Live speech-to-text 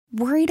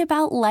Worried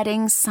about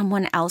letting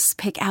someone else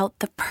pick out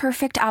the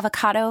perfect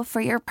avocado for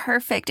your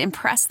perfect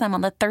impress them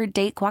on the third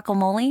date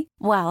guacamole?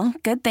 Well,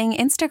 good thing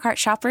Instacart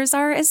shoppers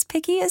are as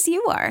picky as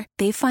you are.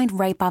 They find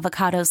ripe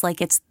avocados like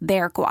it's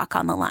their guac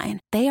on the line.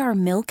 They are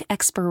milk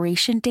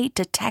expiration date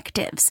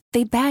detectives.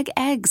 They bag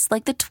eggs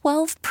like the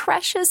 12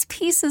 precious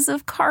pieces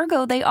of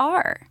cargo they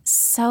are.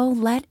 So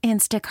let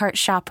Instacart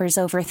shoppers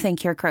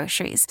overthink your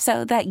groceries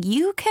so that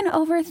you can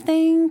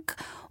overthink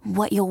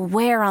what you'll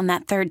wear on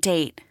that third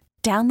date.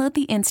 Download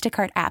the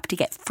Instacart app to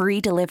get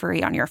free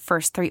delivery on your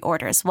first 3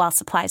 orders while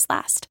supplies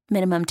last.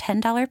 Minimum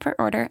 $10 per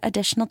order.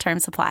 Additional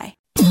terms apply.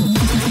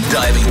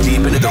 Diving deep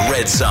into the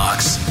Red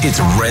Sox, it's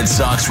Red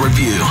Sox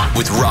Review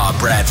with Rob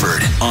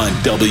Bradford on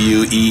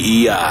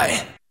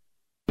WEEI.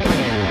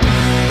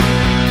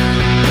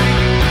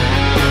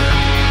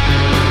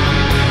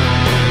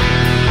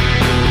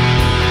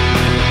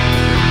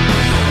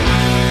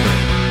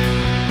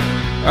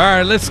 All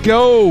right, let's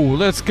go.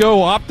 Let's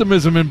go.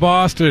 Optimism in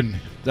Boston.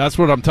 That's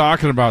what I'm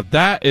talking about.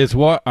 That is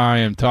what I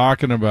am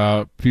talking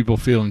about. People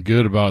feeling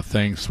good about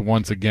things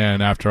once again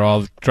after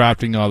all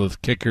drafting all those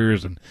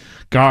kickers and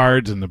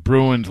guards and the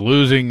Bruins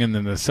losing and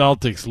then the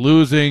Celtics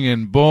losing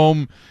and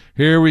boom,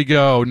 here we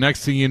go.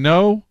 Next thing you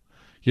know,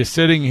 you're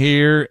sitting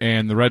here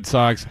and the Red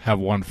Sox have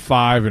won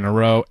 5 in a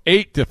row,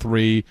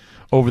 8-3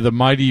 over the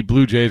mighty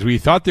Blue Jays. We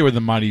thought they were the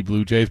mighty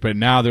Blue Jays, but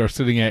now they're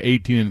sitting at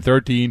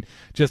 18-13,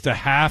 just a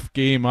half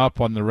game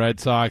up on the Red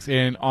Sox.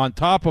 And on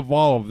top of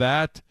all of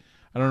that,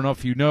 I don't know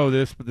if you know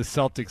this, but the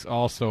Celtics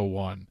also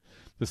won.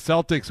 The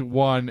Celtics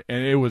won,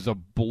 and it was a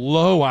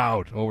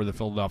blowout over the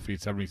Philadelphia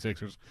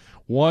 76ers,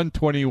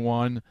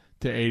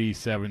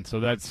 121-87. So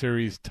that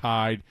series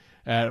tied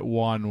at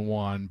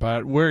 1-1.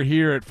 But we're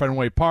here at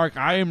Fenway Park.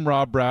 I am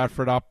Rob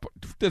Bradford, up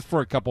just for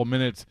a couple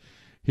minutes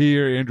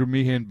here. Andrew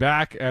Meehan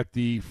back at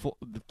the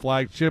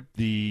flagship,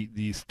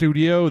 the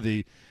studio,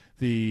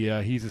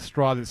 he's a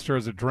straw that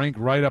stirs a drink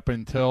right up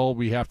until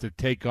we have to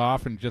take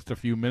off in just a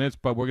few minutes.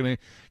 But we're going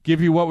to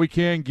give you what we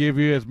can, give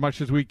you as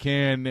much as we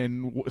can,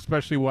 and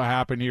especially what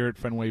happened here at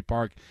Fenway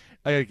Park.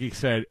 Like you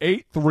said,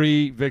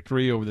 8-3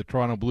 victory over the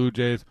Toronto Blue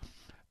Jays.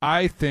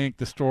 I think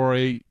the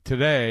story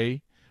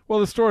today,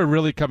 well, the story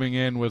really coming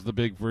in was the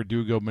big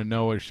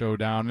Verdugo-Manoah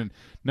showdown, and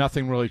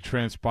nothing really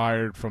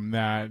transpired from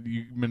that.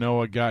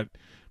 Manoah got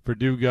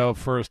Verdugo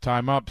first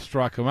time up,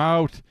 struck him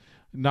out.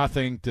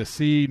 Nothing to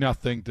see,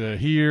 nothing to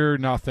hear,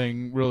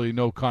 nothing really,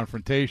 no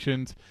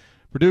confrontations.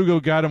 Verdugo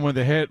got him with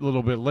a hit a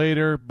little bit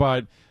later,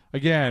 but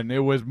again, it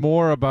was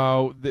more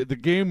about the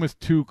game was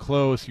too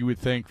close, you would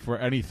think, for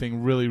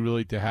anything really,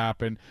 really to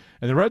happen.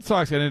 And the Red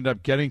Sox ended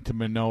up getting to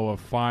Manoah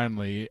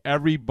finally.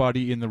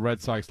 Everybody in the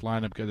Red Sox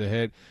lineup got a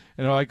hit.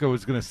 And like I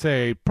was going to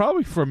say,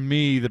 probably for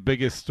me, the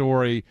biggest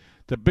story,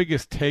 the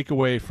biggest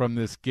takeaway from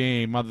this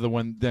game, other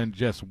than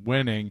just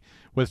winning,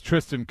 was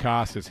Triston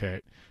Casas'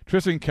 hit.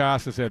 Triston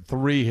Casas had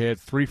 3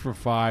 hits, 3 for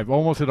 5,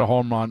 almost hit a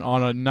home run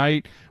on a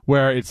night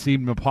where it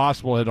seemed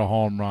impossible to hit a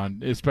home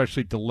run,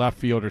 especially to left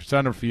field or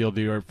center field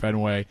here at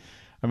Fenway.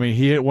 I mean,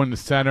 he hit one to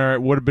center.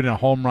 It would have been a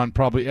home run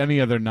probably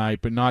any other night,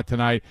 but not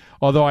tonight.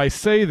 Although I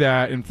say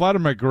that, and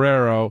Vladimir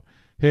Guerrero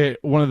hit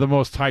one of the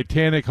most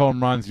titanic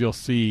home runs you'll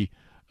see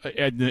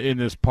in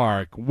this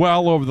park,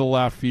 well over the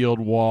left field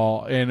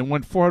wall, and it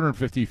went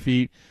 450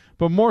 feet.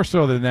 But more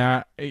so than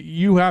that,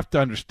 you have to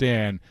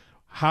understand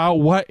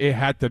what it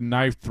had to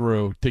knife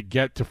through to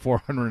get to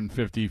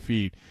 450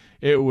 feet.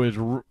 It was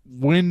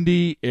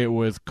windy, it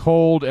was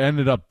cold,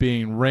 ended up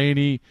being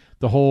rainy,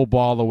 the whole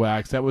ball of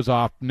wax. That was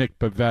off Nick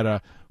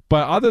Pivetta.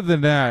 But other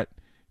than that,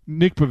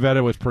 Nick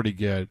Pivetta was pretty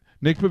good.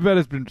 Nick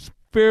Pivetta's been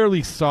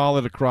fairly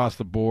solid across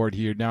the board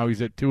here. Now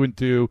he's at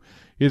 2-2.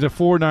 He has a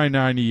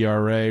 4.99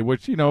 ERA,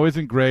 which,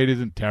 isn't great,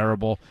 isn't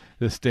terrible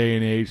this day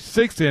and age.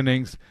 6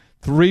 innings,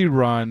 3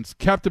 runs,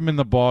 kept him in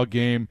the ball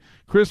game.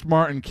 Chris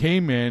Martin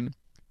came in,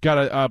 got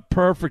a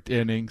perfect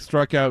inning,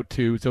 struck out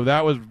 2, so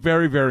that was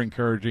very, very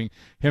encouraging,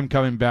 him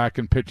coming back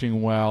and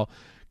pitching well.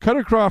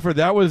 Cutter Crawford,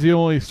 that was the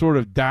only sort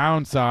of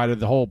downside of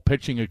the whole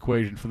pitching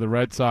equation for the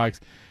Red Sox.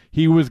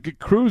 He was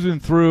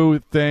cruising through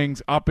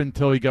things up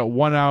until he got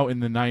 1 out in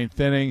the 9th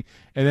inning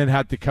and then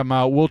had to come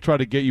out. We'll try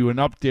to get you an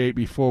update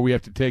before we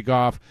have to take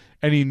off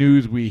any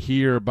news we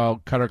hear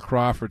about Cutter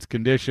Crawford's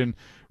condition.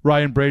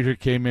 Ryan Brazier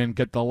came in,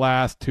 got the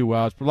last 2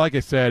 outs. But like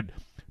I said,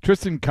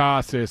 Triston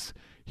Casas,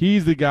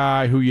 he's the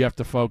guy who you have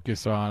to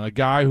focus on, a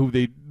guy who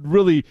they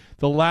really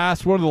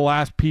one of the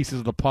last pieces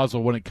of the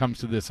puzzle when it comes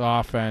to this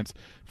offense.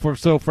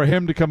 So for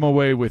him to come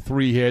away with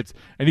 3 hits,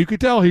 and you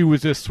could tell he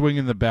was just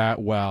swinging the bat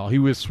well. He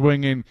was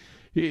swinging.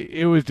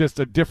 It was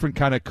just a different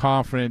kind of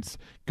confidence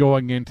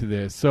going into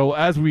this. So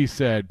as we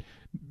said,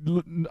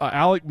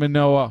 Alek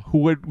Manoah,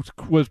 who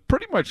was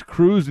pretty much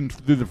cruising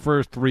through the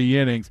first 3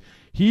 innings,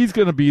 he's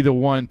going to be the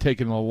one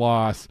taking the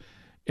loss.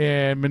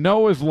 And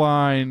Manoah's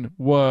line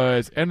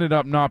ended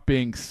up not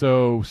being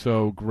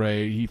so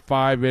great. He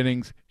 5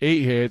 innings,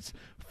 8 hits,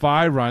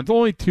 5 runs,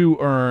 only 2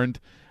 earned,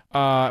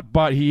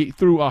 but he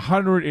threw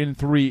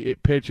 103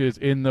 pitches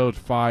in those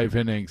 5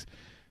 innings.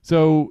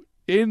 So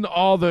in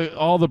all the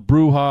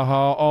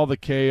brouhaha, all the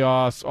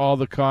chaos, all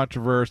the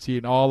controversy,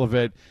 and all of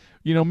it,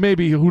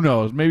 maybe, who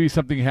knows, maybe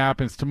something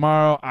happens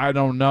tomorrow. I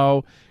don't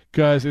know,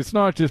 because it's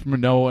not just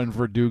Manoah and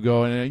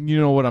Verdugo, and you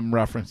know what I'm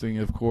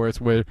referencing, of course,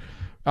 where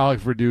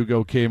Alex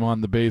Verdugo came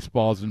on the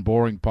Baseballs and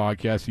Boring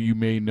podcast. You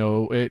may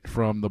know it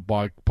from the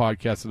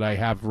podcast that I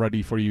have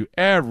ready for you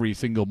every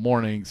single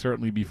morning,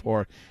 certainly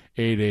before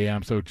 8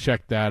 a.m. So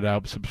check that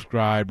out.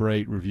 Subscribe,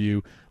 rate,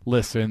 review,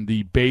 listen.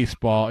 The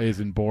Baseball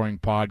Isn't Boring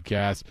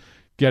podcast,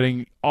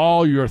 getting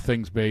all your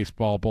things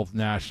baseball, both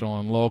national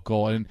and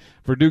local. And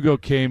Verdugo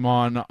came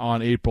on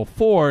April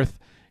 4th,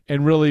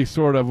 and really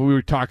we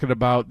were talking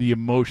about the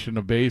emotion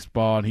of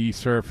baseball, and he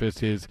surfaced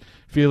his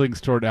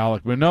feelings toward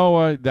Alek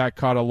Manoah. That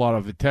caught a lot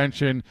of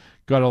attention,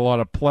 got a lot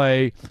of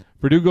play.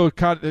 Verdugo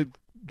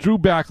drew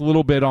back a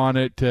little bit on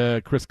it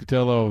to Chris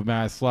Cotillo of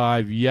Mass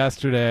Live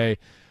yesterday,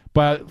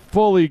 but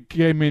fully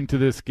came into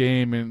this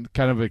game and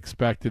kind of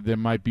expected there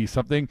might be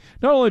something,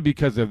 not only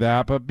because of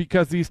that, but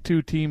because these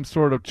two teams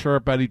sort of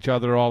chirp at each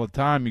other all the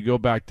time. You go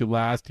back to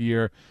last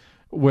year,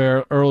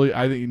 where early,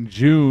 I think in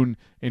June,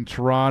 in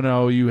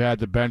Toronto, you had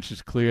the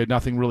benches cleared.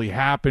 Nothing really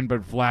happened,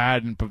 but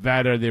Vlad and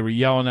Pivetta, they were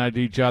yelling at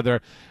each other.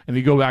 And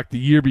you go back the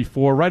year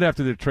before, right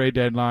after the trade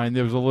deadline,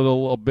 there was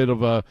a bit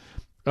of a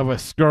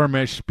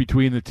skirmish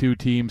between the two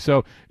teams.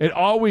 So it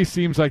always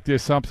seems like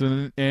there's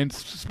something, and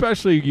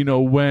especially,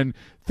 when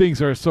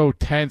things are so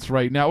tense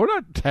right now. We're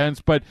not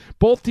tense, but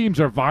both teams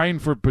are vying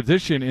for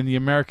position in the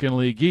American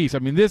League East. I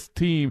mean, this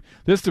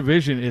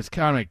division is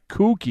kind of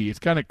kooky. It's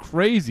kind of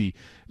crazy.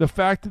 The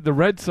fact that the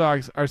Red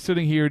Sox are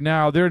sitting here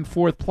now, they're in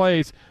fourth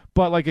place,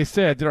 but like I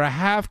said, they're a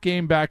half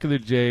game back of the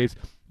Jays.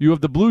 You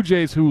have the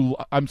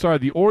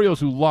the Orioles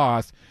who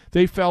lost.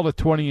 They fell to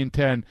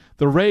 20-10.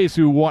 The Rays,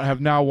 who have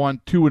now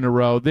won 2 in a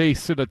row, they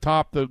sit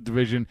atop the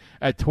division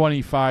at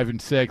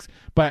 25-6.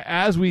 But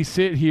as we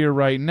sit here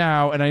right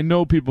now, and I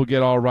know people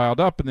get all riled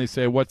up and they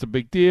say, what's the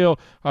big deal?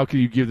 How can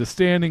you give the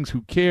standings?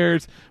 Who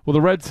cares? Well, the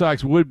Red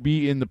Sox would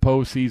be in the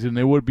postseason.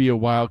 They would be a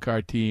wild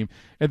card team.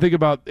 And think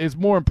about,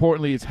 more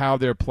importantly, it's how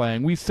they're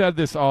playing. We said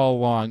this all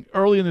along.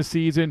 Early in the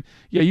season,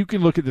 you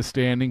can look at the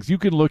standings. You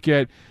can look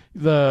at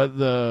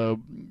the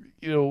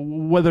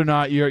whether or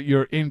not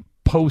you're in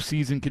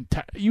postseason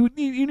you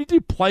need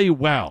to play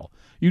well.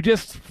 You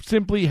just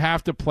simply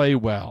have to play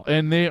well,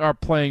 and they are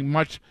playing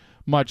much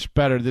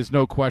better. There's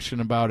no question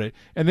about it.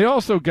 And they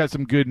also got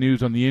some good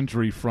news on the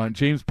injury front.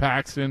 James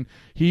Paxton,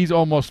 he's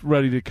almost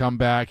ready to come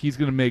back. He's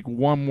going to make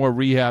one more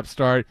rehab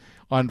start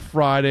on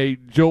Friday.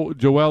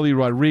 Joely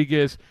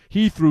Rodriguez,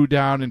 he threw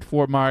down in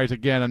Fort Myers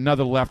again,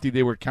 another lefty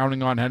they were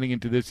counting on heading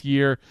into this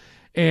year.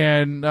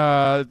 And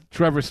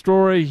Trevor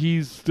Story,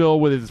 he's still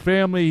with his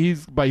family.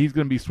 But he's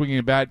going to be swinging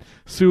a bat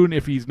soon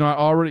if he's not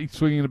already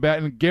swinging a bat.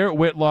 And Garrett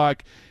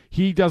Whitlock,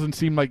 he doesn't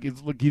seem like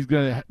he's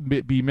going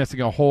to be missing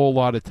a whole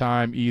lot of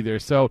time either.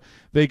 So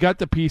they got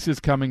the pieces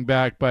coming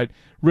back. But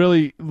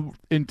really,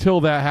 until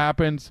that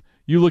happens,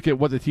 you look at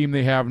what the team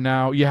they have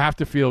now, you have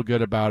to feel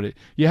good about it.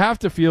 You have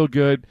to feel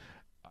good.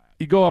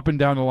 You go up and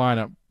down the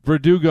lineup.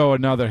 Verdugo,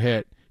 another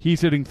hit.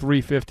 He's hitting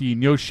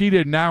 315.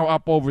 Yoshida now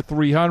up over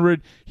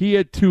 300. He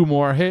had 2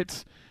 more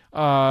hits.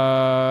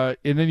 And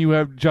then you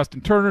have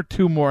Justin Turner,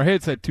 2 more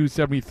hits at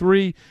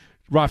 273.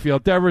 Rafael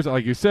Devers,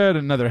 like you said,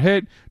 another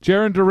hit.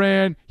 Jarren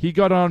Duran, he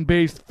got on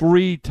base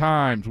 3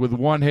 times with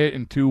 1 hit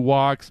and 2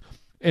 walks.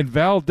 And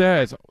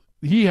Valdez,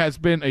 he has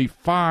been a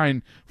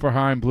find for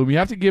Chaim Bloom. You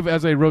have to give,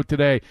 as I wrote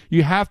today,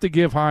 you have to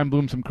give Chaim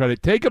Bloom some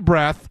credit. Take a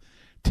breath,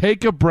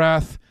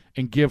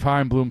 and give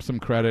Chaim Bloom some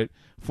credit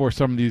for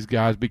some of these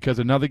guys, because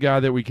another guy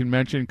that we can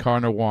mention,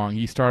 Connor Wong,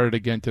 he started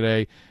again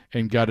today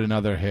and got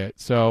another hit.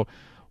 So,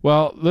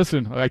 well,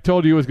 listen, I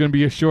told you it was going to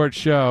be a short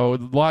show,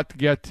 a lot to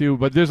get to,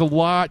 but there's a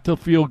lot to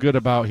feel good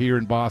about here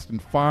in Boston.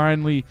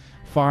 Finally.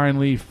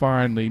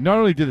 Not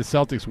only did the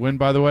Celtics win,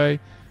 by the way,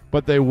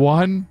 but they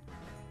won.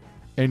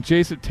 And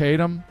Jason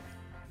Tatum,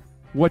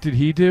 what did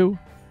he do?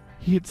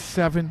 He had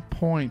 7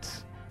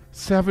 points.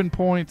 7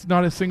 points,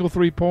 not a single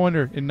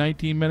three-pointer in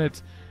 19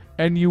 minutes.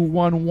 And you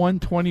won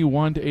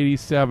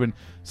 121-87.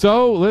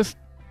 So,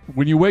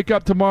 when you wake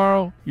up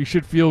tomorrow, you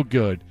should feel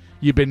good.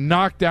 You've been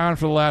knocked down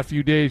for the last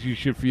few days. You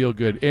should feel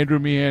good. Andrew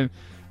Meehan,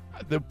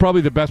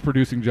 probably the best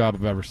producing job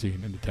I've ever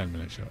seen in the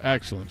 10-minute show.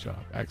 Excellent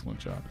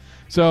job.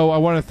 So I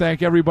want to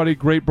thank everybody.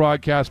 Great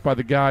broadcast by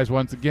the guys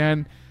once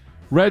again.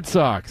 Red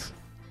Sox,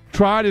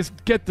 try to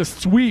get the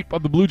sweep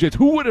of the Blue Jays.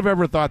 Who would have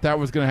ever thought that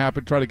was going to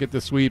happen? Try to get the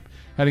sweep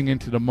heading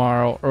into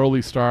tomorrow.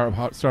 Early start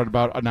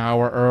about an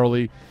hour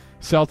early.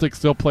 Celtics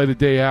still play the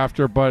day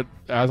after, but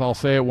as I'll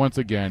say it once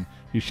again,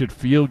 you should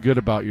feel good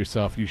about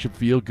yourself. You should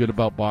feel good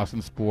about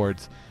Boston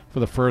sports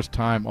for the first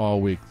time all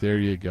week. There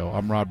you go.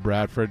 I'm Rob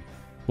Bradford.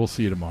 We'll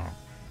see you tomorrow.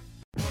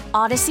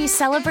 Odyssey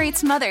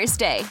celebrates Mother's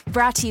Day,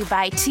 brought to you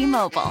by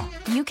T-Mobile.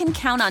 You can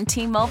count on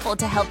T-Mobile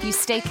to help you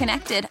stay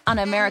connected on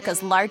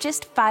America's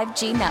largest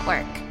 5G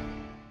network.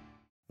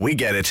 We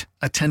get it.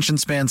 Attention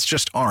spans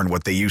just aren't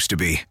what they used to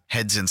be.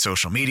 Heads in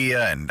social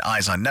media and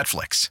eyes on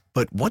Netflix.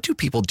 But what do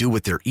people do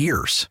with their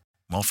ears?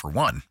 Well, for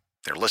one,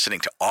 they're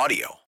listening to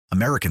audio.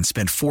 Americans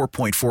spend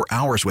 4.4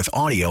 hours with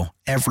audio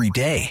every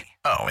day.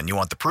 Oh, and you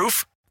want the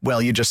proof?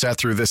 Well, you just sat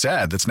through this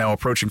ad that's now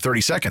approaching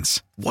 30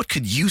 seconds. What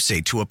could you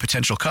say to a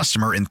potential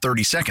customer in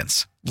 30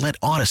 seconds? Let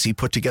Odyssey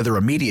put together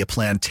a media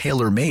plan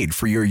tailor-made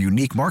for your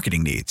unique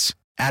marketing needs.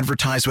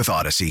 Advertise with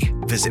Odyssey.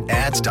 Visit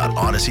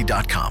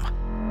ads.odyssey.com.